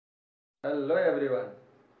Hello everyone,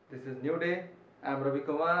 this is new day. I am Ravi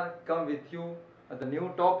Kumar, come with you at the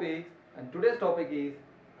new topics, and today's topic is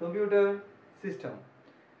computer system.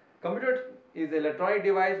 Computer is electronic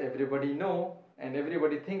device everybody know and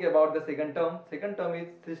everybody think about the second term. Second term is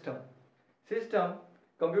system. System,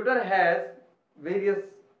 computer has various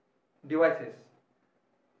devices: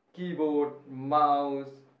 keyboard, mouse,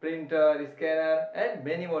 printer, scanner and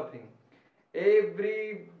many more things.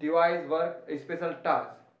 Every device work a special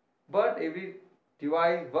task, but every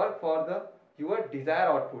device work for the your desired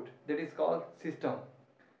output, that is called system.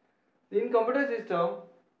 In computer system,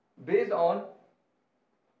 based on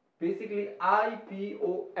basically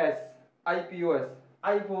IPOS,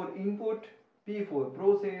 I for input, P for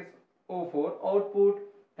process, O for output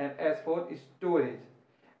and S for storage.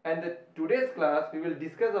 And the today's class we will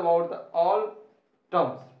discuss about the all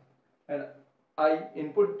terms, and I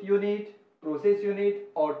input unit, process unit,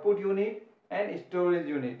 output unit and storage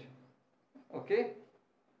unit. Okay.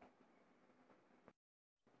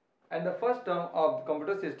 And the first term of the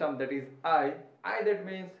computer system, that is I that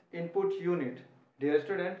means input unit. Dear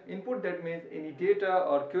student, input that means any data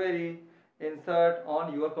or query insert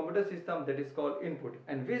on your computer system, that is called input.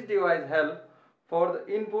 And which device help for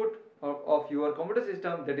the input of your computer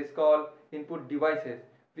system, that is called input devices.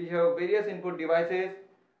 We have various input devices.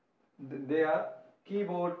 They are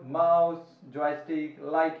keyboard, mouse, joystick,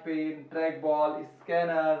 light pen, trackball,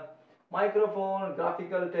 scanner, microphone,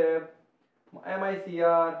 graphical tab,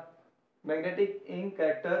 MICR, magnetic ink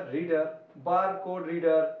character reader, barcode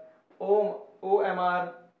reader,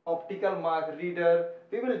 OMR, optical mark reader.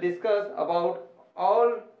 We will discuss about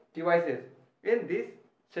all devices in this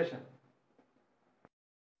session.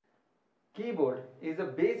 Keyboard is a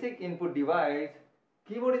basic input device.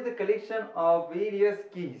 Keyboard is a collection of various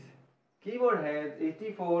keys. Keyboard has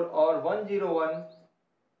 84 or 101,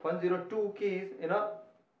 102 keys in a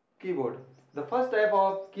keyboard. The first type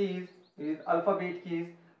of keys is alphabet keys.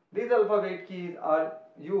 These alphabet keys are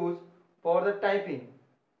used for the typing.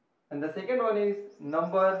 And the second one is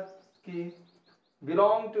number key.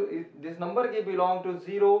 This number key belong to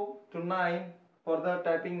 0 to 9 for the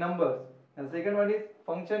typing numbers. And second one is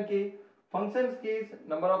function key. Functions keys,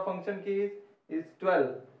 number of function keys is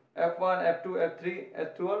 12. F1, F2,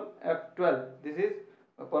 F3, F12, F12. This is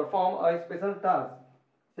perform a special task.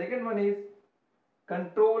 Second one is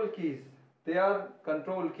control keys. They are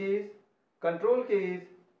control keys. Control keys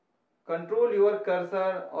control your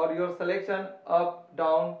cursor or your selection up,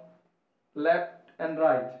 down, left and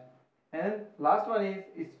right. And last one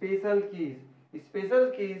is special keys.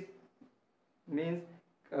 Special keys means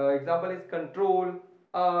example is control,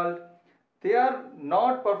 alt. They are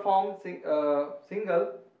not performed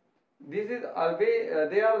single. This is always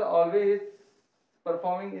they are always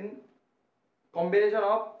performing in combination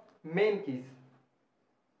of main keys.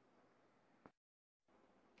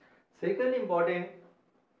 Second important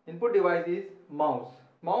input device is mouse.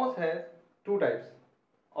 Mouse has two types: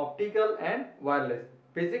 optical and wireless.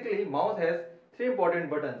 Basically, mouse has three important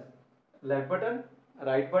buttons: left button,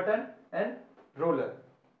 right button and roller.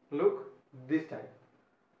 Look this type.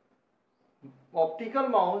 Optical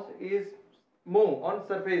mouse is move on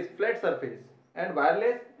surface, flat surface, and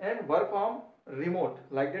wireless and work from remote,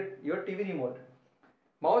 like that your TV remote.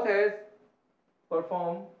 Mouse has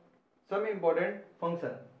perform some important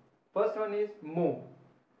function. First one is move.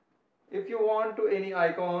 If you want to any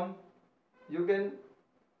icon, you can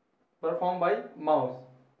perform by mouse.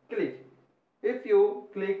 Click. If you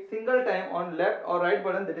click single time on left or right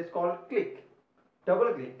button, that is called click.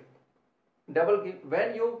 Double click. Double click.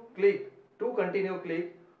 When you click to continue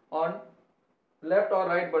click on left or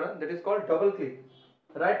right button, that is called double click.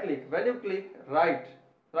 Right click. When you click right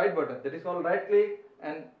button, that is called right click,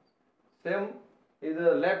 and same is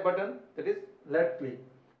a left button, that is left click.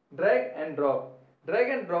 Drag and drop. Drag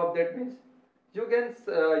and drop, that means you can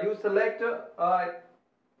you select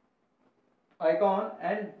icon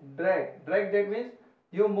and drag. Drag, that means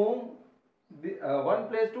you move the, one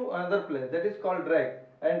place to another place, that is called drag.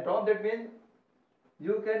 And drop, that means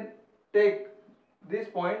you can take this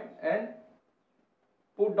point and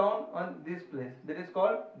put down on this place, that is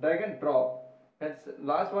called drag and drop. And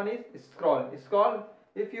last one is scroll. Scroll,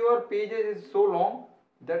 if your pages is so long,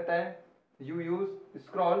 that time you use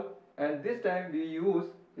scroll, and this time we use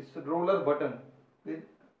this roller button. We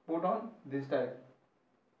put on this type.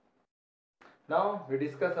 Now we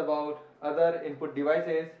discuss about other input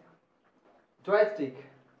devices. Joystick.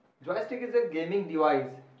 Joystick is a gaming device.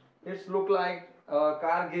 It's look like a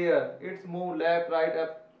car gear. It's move left, right,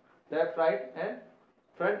 up, left, right, and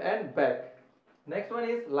front and back. Next one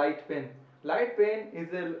is light pen. Light pen is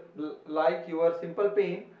like your simple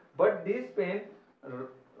pen, but this pen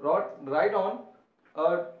write on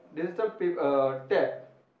a digital tab.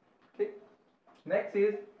 Okay. Next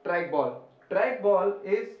is trackball. Trackball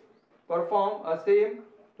is perform a same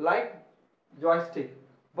like joystick,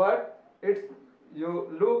 but it's you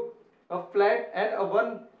look a flat and a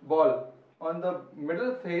one ball on the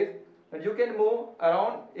middle face, and you can move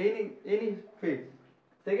around any face.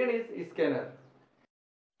 Second is scanner.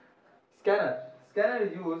 Scanner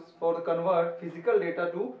is used for the convert physical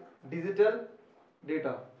data to digital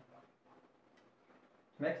data.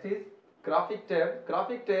 Next is graphic tab.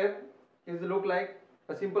 Graphic tab is look like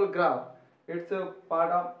a simple graph. It's a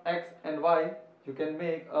part of X and Y. You can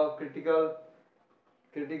make a critical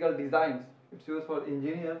designs. It's used for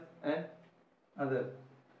engineers and others.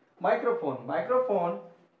 Microphone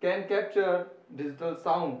can capture digital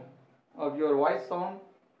sound of your voice sound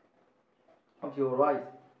of your voice.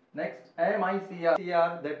 Next,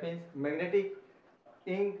 MICR, that means magnetic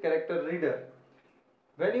ink character reader.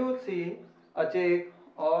 When you see a check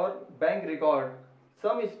or bank record,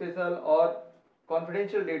 some special or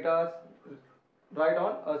confidential data write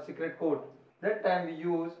on a secret code. That time we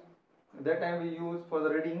use for the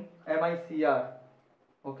reading MICR.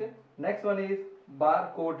 Okay. Next one is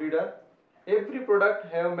barcode reader. Every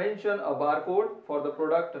product have mentioned a barcode for the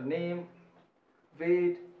product name,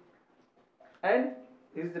 weight, and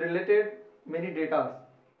is related many data.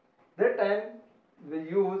 That time we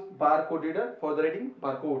use barcode reader for the reading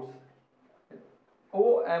barcodes.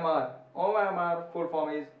 OMR full form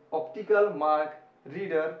is optical mark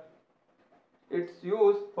reader. It's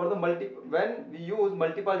used for the when we use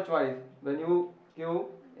multiple choice. When you give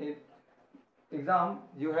exam,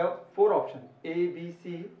 you have 4 options A, B,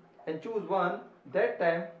 C, and choose one. That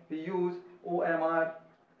time we use OMR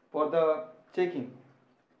for the checking.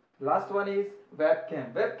 Last one is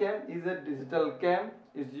webcam. Webcam is a digital cam.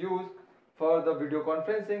 Is used for the video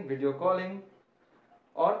conferencing, video calling,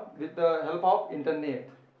 or with the help of internet.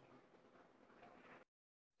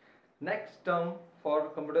 Next term for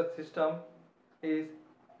computer system is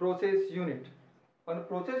process unit. On the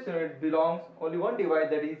process unit belongs only one device,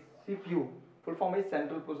 that is CPU. Full form is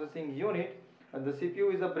central processing unit, and the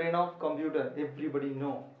CPU is the brain of computer. Everybody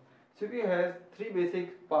know. CPU has 3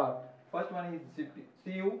 basic parts. First one is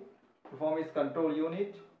CU. Full form is control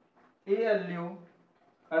unit. ALU,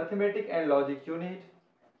 arithmetic and logic unit.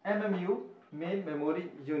 MMU, main memory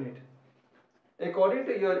unit. According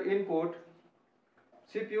to your input,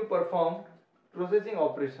 CPU perform processing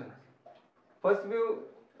operations. First we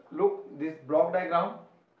look this block diagram.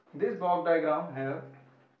 This block diagram have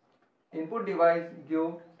input device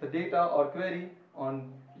give the data or query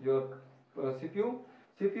on your CPU.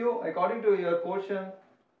 CPU according to your portion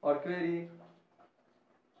or query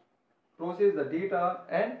process the data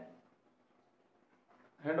and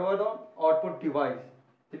hand over the output device.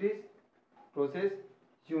 It is process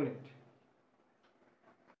unit.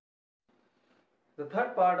 The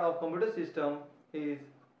third part of computer system is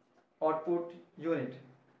output unit.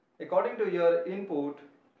 According to your input,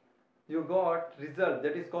 you got result,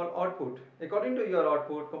 that is called output. According to your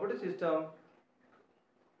output, computer system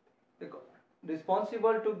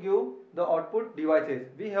responsible to give the output devices.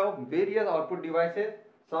 We have various output devices.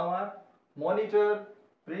 Some are monitor,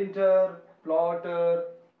 printer, plotter,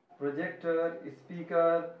 projector,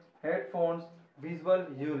 speaker, headphones, visual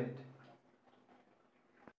unit.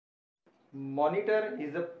 Monitor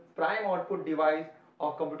is the prime output device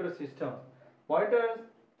of computer system. Monitor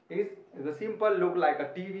is the simple look like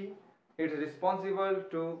a TV. It is responsible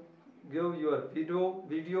to give your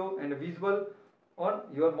video and visual on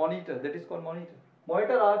your monitor. That is called monitor.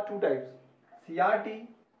 Monitor are 2 types. CRT,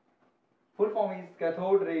 full form is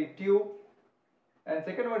cathode ray tube, and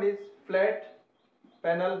second one is flat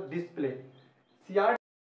panel display.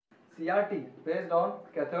 CRT based on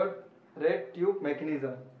cathode ray tube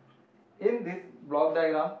mechanism. In this block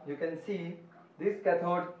diagram, you can see this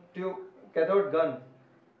cathode gun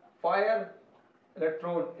fire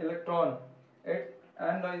electron,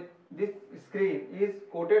 and this screen is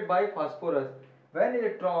coated by phosphorus. When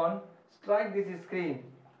electron strike this screen,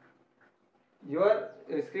 your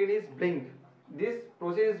screen is blink. This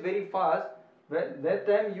process is very fast. When that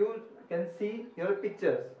time you can see your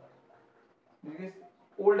pictures. This is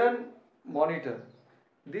olden monitor.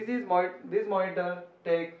 This monitor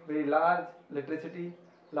take very large electricity,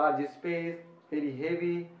 large space, very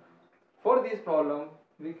heavy. For this problem,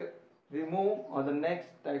 we move on the next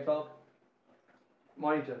type of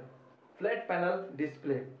monitor, flat panel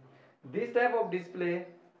display. This type of display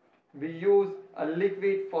we use a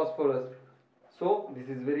liquid phosphorus. So this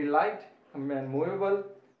is very light and movable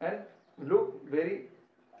and look very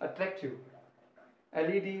attractive.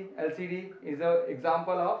 LED, LCD is an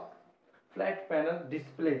example of flat panel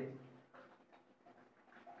display.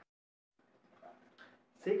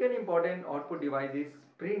 Second important output device is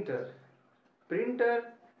printer.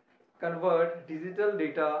 Printer convert digital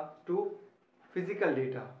data to physical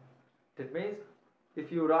data. That means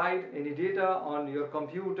if you write any data on your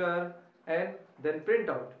computer and then print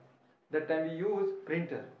out, that time we use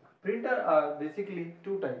printer. Printer are basically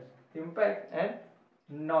two types, impact and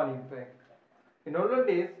non-impact. In older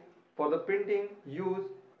days, for the printing use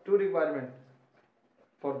two requirements,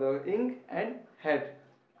 for the ink and head.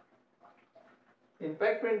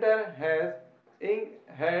 Impact printer has ink,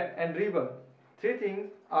 head and ribbon. Three things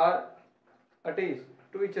are attached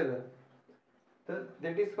to each other.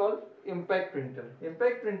 That is called impact printer.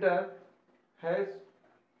 Impact printer has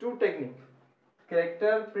two techniques,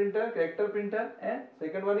 character printer and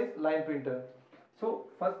second one is line printer. So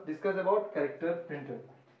first discuss about character printer.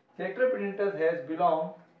 Character printers has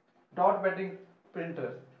belong dot matrix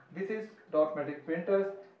printers. This is dot matrix printers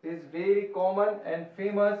is very common and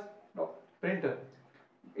famous printer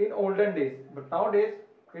in olden days, but nowadays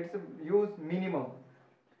it's used minimum.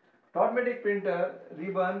 Dot matrix printer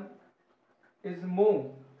ribbon is move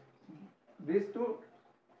this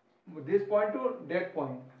point to that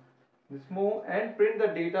point. This move and print the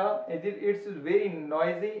data. It's very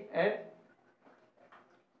noisy and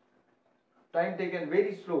time taken,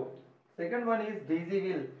 very slow. Second one is daisy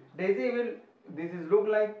wheel. Daisy wheel, this is look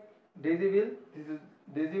like daisy wheel. This is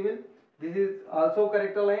daisy wheel. This is also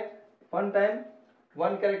character line. One time,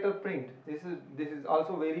 one character print. This is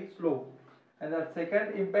also very slow. And the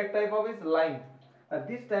second impact type of is line. At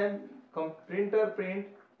this time, printer print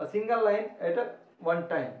a single line at one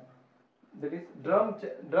time. That is drum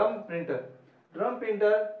printer. Drum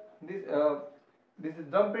printer. This is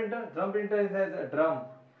drum printer. Drum printer has a drum.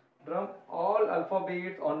 All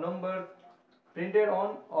alphabets or numbers printed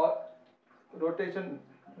on or rotation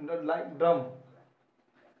like drum.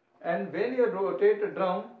 And when you rotate the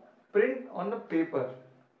drum, print on the paper.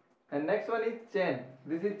 And next one is chain.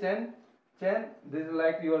 This is chain. This is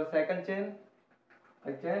like your second chain.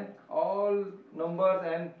 Like chain, all numbers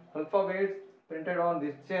and alphabets printed on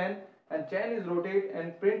this chain, and chain is rotate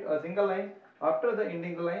and print a single line. After the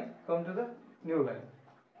ending line, come to the new line.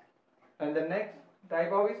 And the next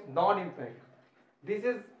type of is non-impact. This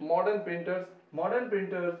is modern printers. Modern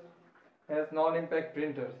printers has non-impact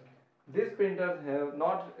printers. These printers have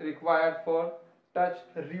not required for touch,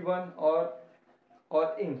 ribbon or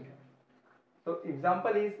ink. So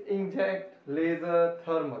example is inkjet, laser,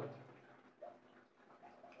 thermal.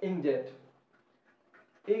 Inkjet.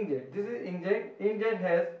 This is inkjet. Inkjet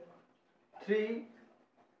has three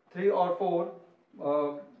or four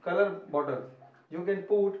color bottles. You can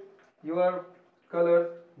put your colors,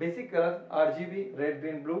 basic colors, RGB, red,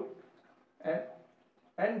 green, blue,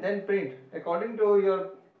 and then print according to your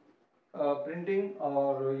printing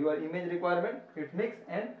or your image requirement. It mix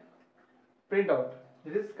and print out.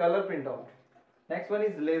 This is color print out. Next one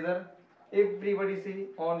is laser. Everybody see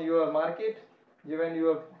on your market, when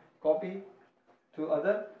you copy to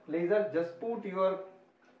other laser, just put your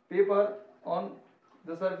paper on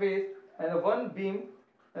the surface and one beam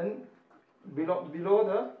and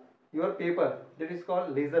below your paper, that is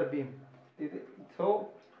called laser beam. So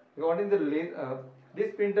according to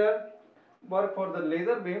this printer work for the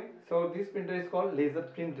laser beam, so this printer is called laser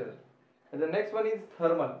printer. And the next one is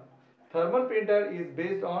thermal. Thermal printer is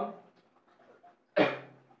based on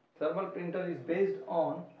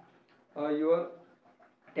your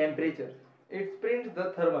temperature. It prints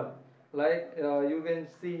the thermal, like you can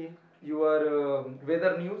see your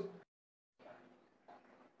weather news.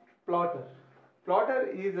 Plotter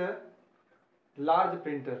is a large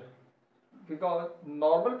printer, because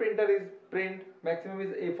normal printer is print maximum is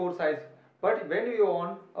A4 size, but when you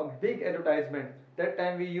want a big advertisement, that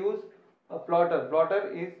time we use a plotter.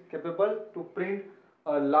 Plotter is capable to print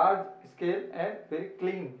a large scale and very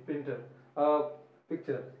clean picture.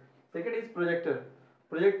 Second is projector.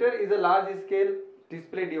 Projector is a large scale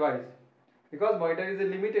display device, because monitor is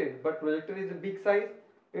limited but projector is a big size.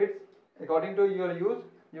 It's according to your use,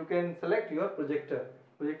 you can select your projector.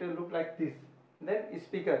 Projector look like this. Then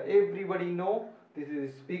speaker. Everybody know this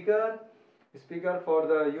is speaker. Speaker for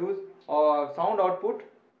the use or sound output.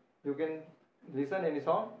 You can listen any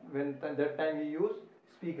song. When that time you use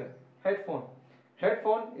speaker. Headphone.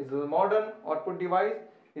 Headphone is a modern output device.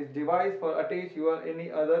 Is device for attach your any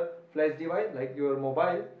other flash device like your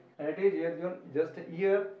mobile, and attach your just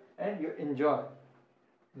ear and you enjoy.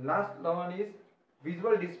 Last one is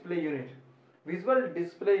visual display unit. Visual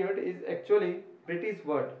display unit is actually British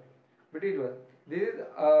word. This is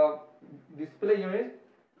a display unit.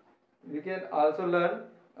 We can also learn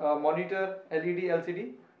monitor, LED,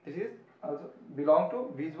 LCD. This is also belong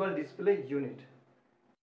to visual display unit.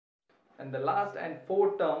 And the last and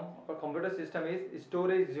fourth term of a computer system is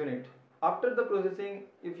storage unit. After the processing,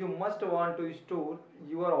 if you must want to store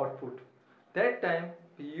your output, that time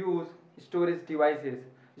we use storage devices.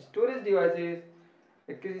 Storage devices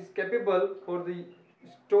is capable for the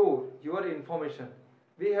store your information.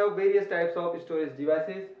 We have various types of storage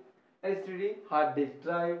devices: SSD, hard disk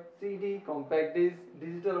drive, CD, compact disc,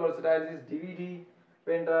 digital versatile disc, DVD,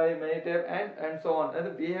 pen drive, Minitab, and so on.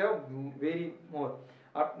 And we have very more.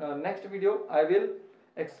 Next video I will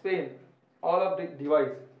explain all of the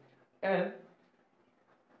device. And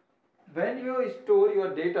when you store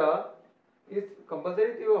your data, it's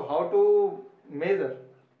compulsory to you how to measure.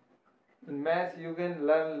 In maths you can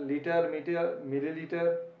learn liter, meter,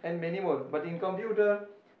 milliliter and many more. But in computer,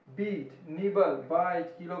 beat, nibble, byte,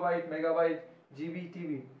 kilobyte, megabyte, GB,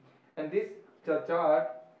 TB. And this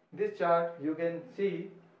chart you can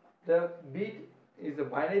see the beat is a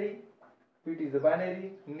binary,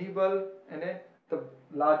 nibble, and then the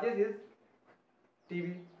largest is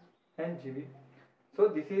TB and GB. So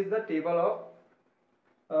this is the table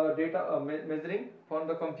of data measuring from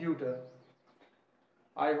the computer.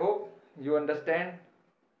 I hope you understand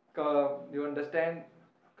computer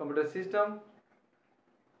system.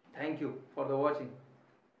 Thank you for the watching.